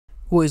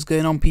What is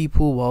going on,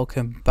 people?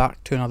 Welcome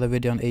back to another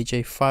video on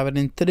AJ5, and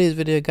in today's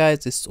video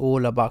guys, it's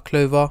all about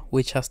Clover,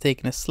 which has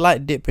taken a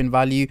slight dip in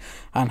value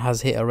and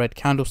has hit a red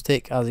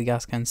candlestick. As you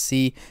guys can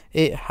see,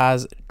 it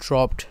has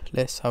dropped.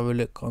 Let's have a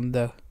look on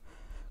the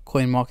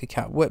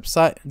CoinMarketCap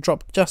website.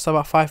 Dropped just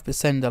about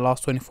 5% in the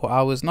last 24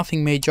 hours.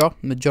 Nothing major.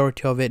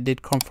 Majority of it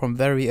did come from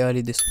very early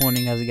this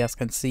morning, as you guys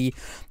can see,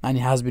 and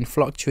it has been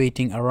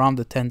fluctuating around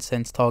the 10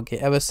 cents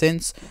target ever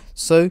since.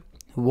 So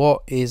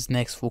what is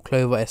next for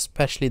Clover,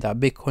 especially that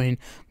Bitcoin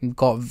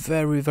got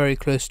very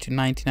close to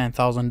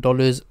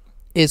 $99,000?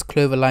 Is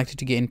Clover likely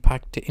to get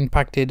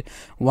impacted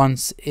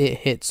once it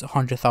hits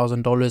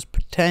 $100,000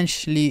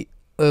 potentially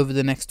over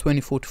the next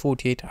 24 to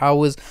 48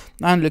 hours?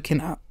 And looking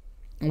at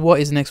what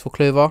is next for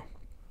Clover,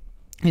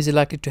 is it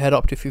likely to head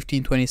up to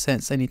 15-20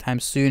 cents anytime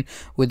soon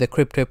with the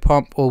crypto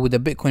pump, or with the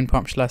Bitcoin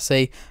pump shall I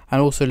say?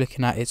 And also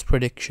looking at its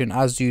prediction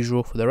as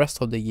usual for the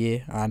rest of the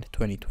year and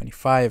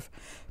 2025.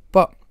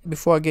 But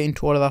before I get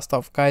into all of that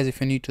stuff, guys, if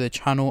you're new to the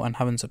channel and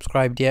haven't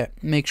subscribed yet,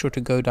 make sure to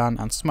go down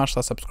and smash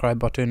that subscribe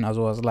button, as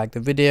well as like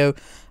the video,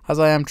 as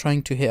I am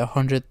trying to hit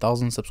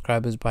 100,000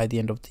 subscribers by the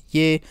end of the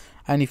year.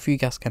 And if you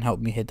guys can help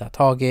me hit that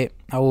target,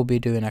 I will be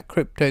doing a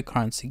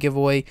cryptocurrency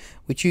giveaway,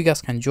 which you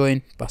guys can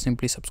join by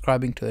simply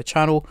subscribing to the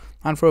channel.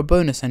 And for a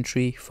bonus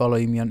entry,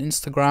 following me on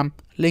Instagram.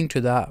 Link to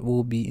that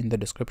will be in the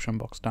description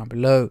box down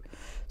below.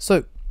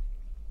 So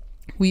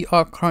we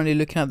are currently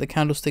looking at the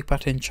candlestick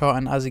pattern chart,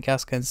 and as you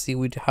guys can see,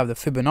 we do have the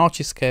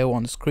Fibonacci scale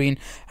on the screen,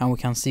 and we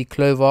can see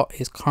Clover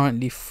is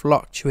currently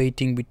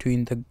fluctuating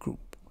between the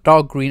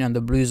dark green and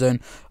the blue zone,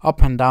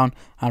 up and down,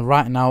 and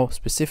right now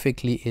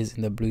specifically is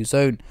in the blue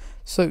zone.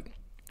 So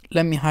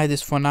let me hide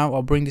this for now.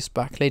 I'll bring this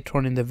back later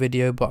on in the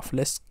video, but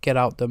let's get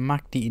out the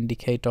MACD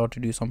indicator to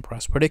do some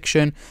price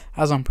prediction,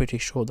 as I'm pretty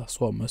sure that's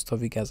what most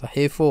of you guys are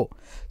here for.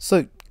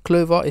 So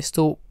Clover is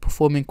still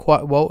performing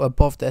quite well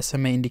above the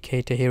SMA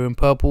indicator here in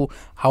purple.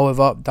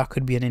 However, that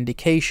could be an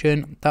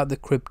indication that the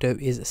crypto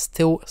is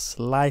still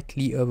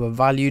slightly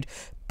overvalued,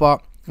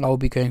 but I'll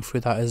be going through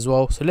that as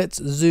well. So let's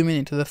zoom in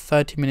into the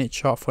 30-minute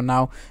chart for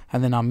now,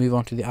 and then I'll move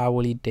on to the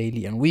hourly,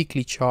 daily and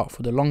weekly chart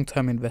for the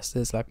long-term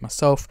investors like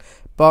myself.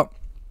 But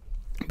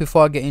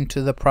before I get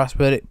into the price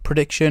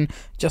prediction,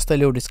 just a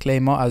little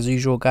disclaimer as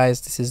usual,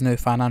 guys, this is no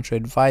financial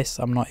advice.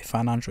 I'm not a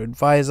financial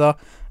advisor.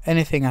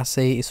 Anything I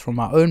say is from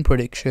my own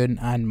prediction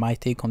and my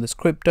take on this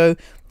crypto,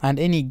 and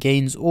any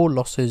gains or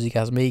losses you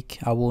guys make,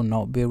 I will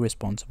not be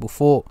responsible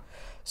for.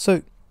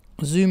 So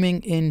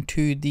zooming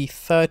into the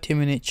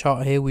 30-minute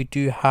chart here, we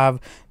do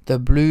have the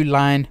blue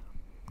line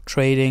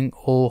trading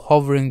or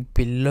hovering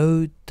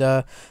below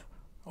the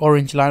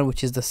orange line,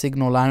 which is the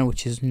signal line,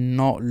 which is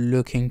not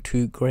looking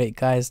too great,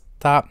 guys.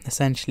 That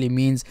essentially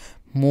means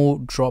more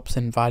drops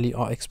in value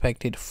are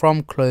expected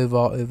from Clover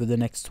over the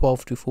next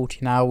 12 to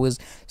 14 hours.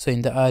 So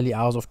in the early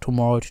hours of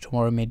tomorrow to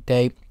tomorrow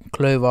midday,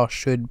 Clover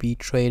should be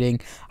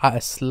trading at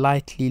a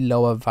slightly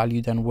lower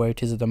value than where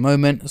it is at the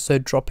moment. So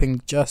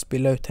dropping just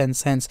below 10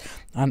 cents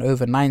and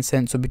over 9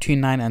 cents. So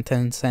between 9 and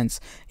 10 cents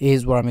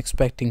is where I'm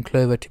expecting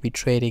Clover to be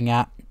trading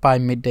at by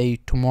midday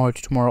tomorrow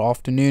to tomorrow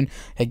afternoon.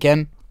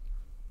 Again,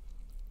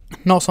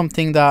 not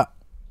something that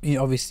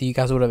obviously you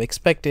guys would have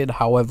expected.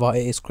 However,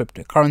 it is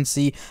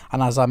cryptocurrency,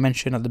 and as I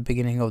mentioned at the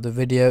beginning of the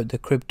video, the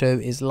crypto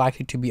is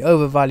likely to be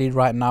overvalued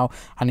right now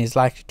and is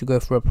likely to go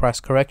for a price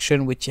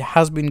correction, which it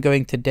has been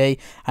going today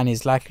and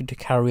is likely to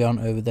carry on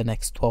over the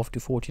next 12 to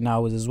 14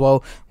 hours as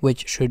well,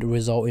 which should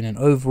result in an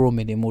overall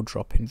minimal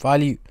drop in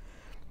value.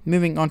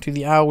 Moving on to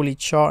the hourly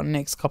chart,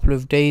 next couple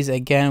of days,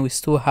 again we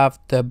still have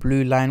the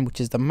blue line,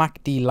 which is the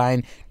MACD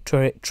line,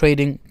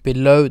 trading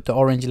below the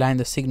orange line,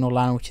 the signal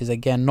line, which is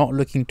again not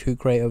looking too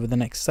great over the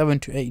next 7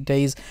 to 8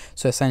 days.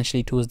 So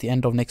essentially towards the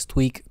end of next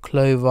week,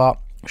 Clover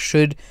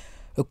should,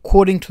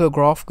 according to the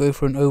graph, go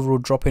for an overall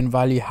drop in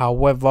value.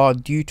 However,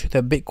 due to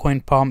the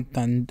Bitcoin pump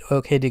and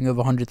heading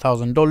over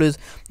 $100,000,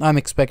 I'm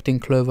expecting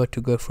Clover to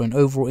go for an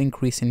overall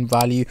increase in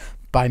value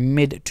by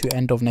mid to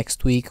end of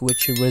next week, which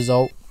should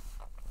result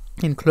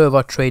in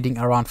Clover trading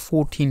around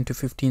 14 to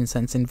 15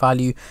 cents in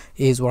value,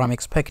 is where I'm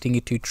expecting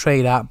it to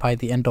trade at by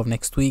the end of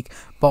next week.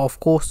 But of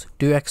course,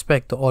 do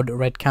expect the odd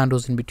red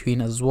candles in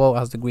between as well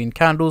as the green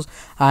candles,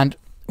 and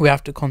we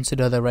have to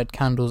consider the red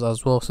candles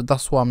as well. So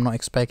that's why I'm not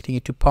expecting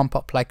it to pump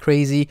up like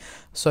crazy.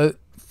 So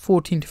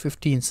 14 to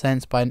 15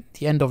 cents by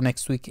the end of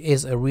next week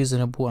is a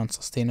reasonable and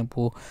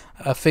sustainable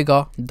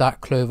figure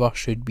that Clover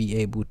should be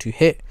able to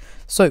hit.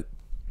 So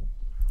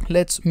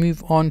let's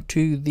move on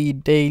to the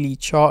daily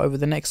chart over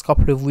the next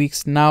couple of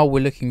weeks. Now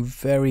we're looking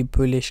very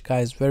bullish,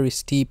 guys, very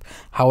steep.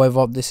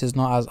 However, this is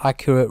not as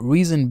accurate.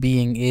 Reason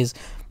being is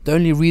the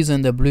only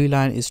reason the blue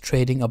line is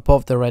trading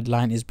above the red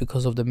line is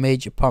because of the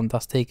major pump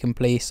that's taken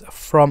place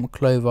from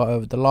Clover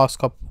over the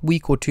last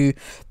week or two.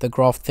 The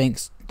graph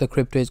thinks the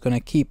crypto is going to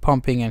keep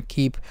pumping and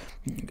keep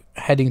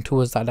heading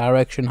towards that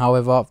direction.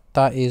 However,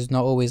 that is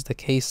not always the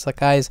case,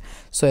 guys.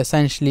 So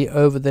essentially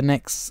over the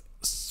next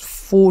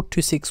 4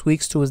 to 6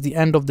 weeks towards the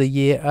end of the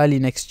year, early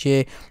next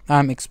year,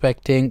 I'm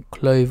expecting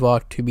Clover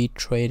to be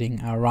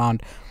trading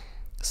around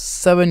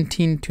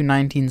 17 to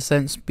 19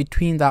 cents,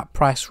 between that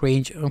price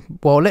range.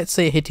 Well, let's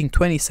say hitting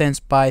 20 cents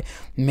by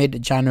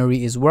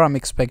mid-January is where I'm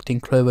expecting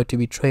Clover to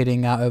be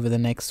trading at over the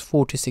next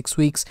 4 to 6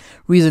 weeks.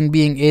 Reason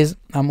being is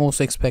I'm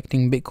also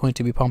expecting Bitcoin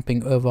to be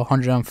pumping over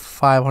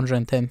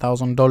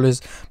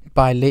 $110,000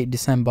 by late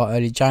December,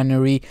 early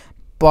January,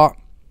 but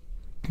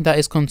that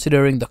is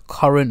considering the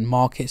current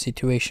market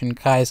situation,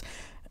 guys.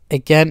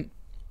 Again,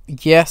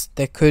 yes,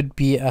 there could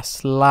be a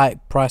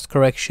slight price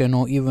correction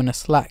or even a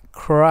slight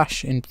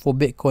crash for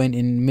Bitcoin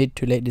in mid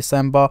to late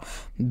December,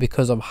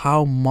 because of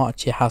how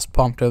much it has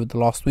pumped over the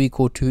last week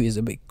or two is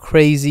a bit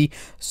crazy.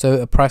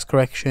 So a price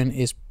correction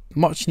is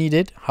much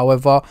needed.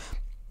 However,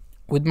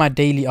 with my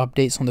daily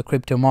updates on the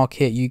crypto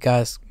market, you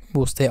guys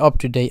will stay up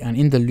to date and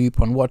in the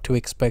loop on what to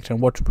expect and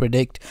what to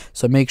predict.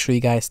 So make sure you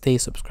guys stay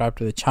subscribed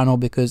to the channel,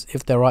 because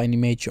if there are any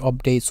major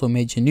updates or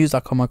major news I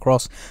come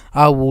across,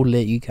 I will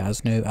let you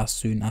guys know as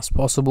soon as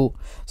possible.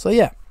 So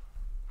yeah,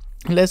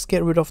 let's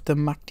get rid of the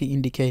MACD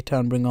indicator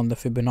and bring on the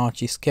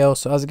Fibonacci scale.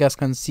 So as you guys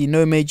can see,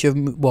 no major,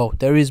 well,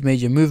 there is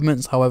major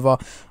movements. However,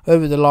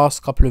 over the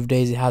last couple of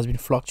days, it has been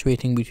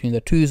fluctuating between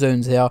the two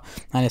zones here,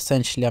 and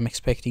essentially I'm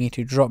expecting it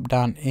to drop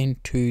down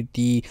into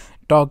the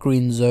dark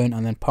green zone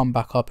and then pump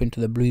back up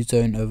into the blue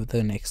zone over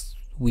the next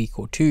week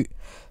or two.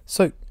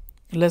 So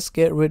let's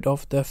get rid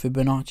of the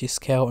Fibonacci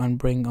scale and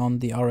bring on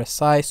the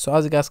RSI. So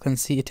as you guys can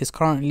see, it is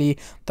currently,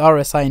 the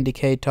RSI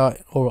indicator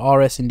or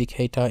RS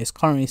indicator is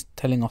currently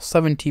telling us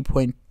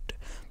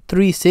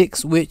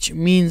 70.36, which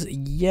means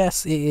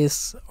yes, it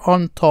is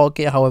on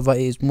target. However,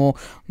 it is more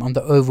on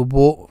the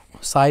overbought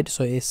side,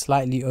 so it is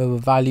slightly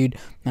overvalued,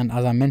 and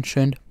as I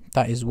mentioned,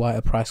 that is why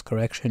a price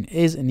correction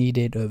is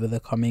needed over the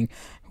coming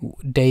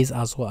days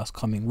as well as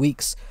coming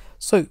weeks.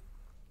 So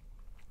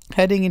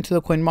heading into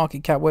the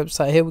CoinMarketCap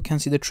website, here we can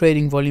see the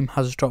trading volume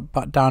has dropped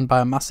back down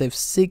by a massive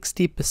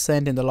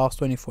 60% in the last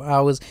 24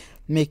 hours,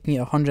 making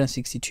it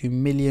 $162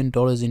 million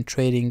in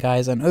trading,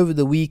 guys. And over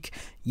the week,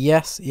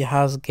 yes, it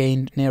has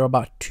gained near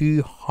about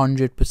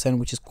 200%,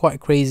 which is quite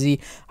crazy.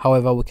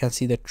 However, we can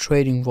see the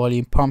trading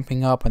volume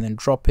pumping up and then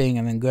dropping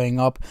and then going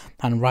up,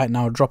 and right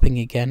now dropping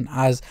again.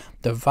 As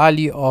the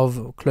value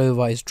of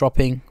Clover is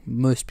dropping,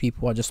 most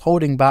people are just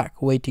holding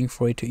back, waiting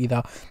for it to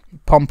either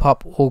pump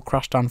up or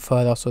crash down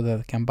further so that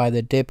they can buy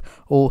the dip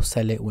or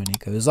sell it when it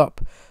goes up.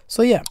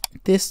 So yeah,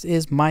 this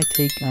is my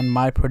take and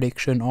my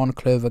prediction on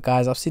Clover,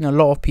 guys. I've seen a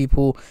lot of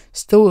people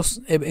still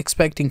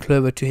expecting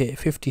Clover to hit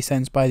 50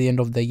 cents by the end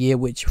of the year,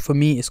 which for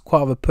me is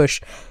quite of a push,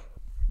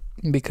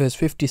 because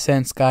 50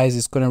 cents, guys,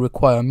 is going to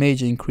require a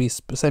major increase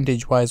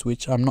percentage wise,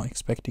 which I'm not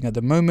expecting at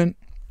the moment.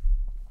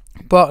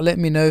 But let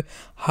me know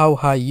how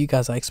high you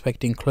guys are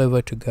expecting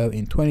Clover to go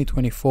in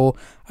 2024.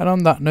 And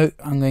on that note,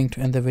 I'm going to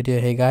end the video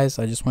here, guys.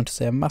 I just want to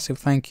say a massive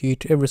thank you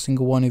to every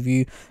single one of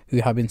you who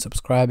have been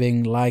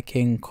subscribing,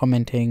 liking,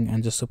 commenting,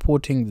 and just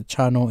supporting the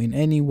channel in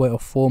any way or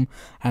form,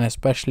 and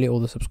especially all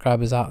the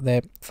subscribers out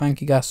there.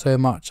 Thank you guys so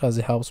much, as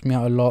it helps me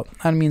out a lot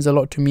and means a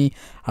lot to me,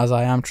 as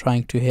I am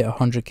trying to hit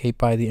 100k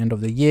by the end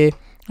of the year.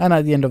 And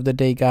at the end of the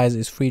day, guys,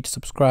 it's free to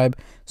subscribe,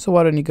 so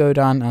why don't you go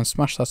down and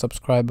smash that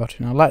subscribe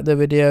button and like the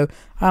video,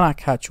 and I'll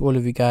catch all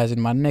of you guys in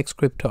my next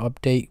crypto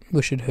update,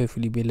 which should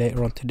hopefully be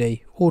later on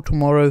today or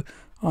tomorrow.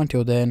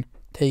 Until then,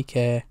 take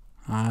care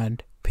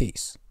and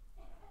peace.